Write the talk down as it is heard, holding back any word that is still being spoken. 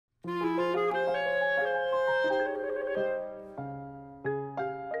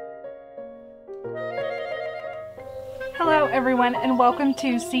everyone, and welcome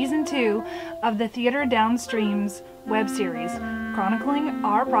to Season 2 of the Theater Downstream's web series, chronicling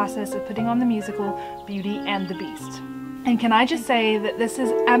our process of putting on the musical Beauty and the Beast. And can I just say that this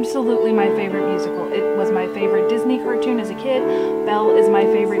is absolutely my favorite musical. It was my favorite Disney cartoon as a kid. Belle is my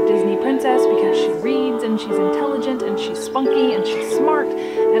favorite Disney princess because she reads and she's intelligent and she's spunky and she's smart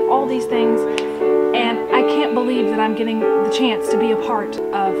and all these things. And I can't believe that I'm getting the chance to be a part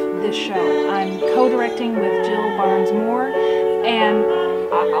of this show. I'm co-directing with Jill Barnes-Moore, and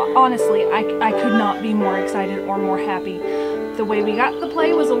honestly, I could not be more excited or more happy. The way we got the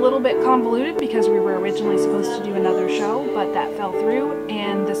play was a little bit convoluted because we were originally supposed to do another show, but that fell through,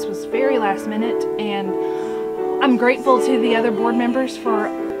 and this was very last minute, and I'm grateful to the other board members for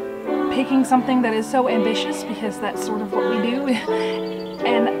picking something that is so ambitious, because that's sort of what we do.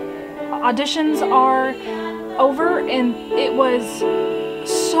 And auditions are over, and it was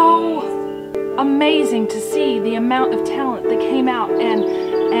so amazing to see the amount of talent that came out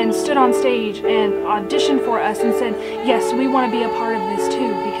and stood on stage and auditioned for us and said, yes, we want to be a part of this too,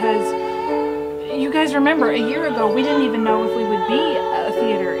 because you guys remember a year ago we didn't even know if we would be a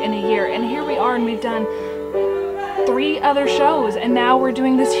theater in a year, and here we are, and we've done 3 other shows, and now we're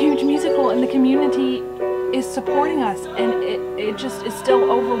doing this huge musical, and the community is supporting us, and it just is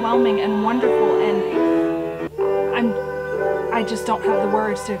still overwhelming and wonderful, and I just don't have the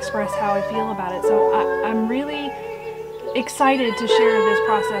words to express how I feel about it. So I'm really excited to share this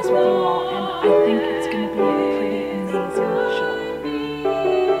process with you all, and I think it's going to be a pretty amazing show.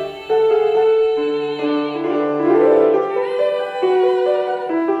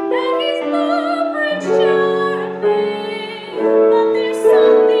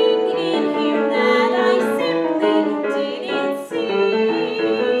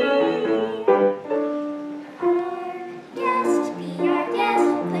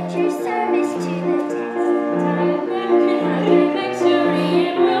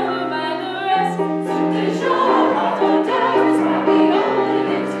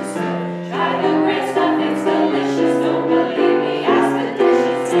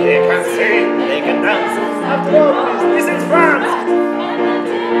 They can dance after all.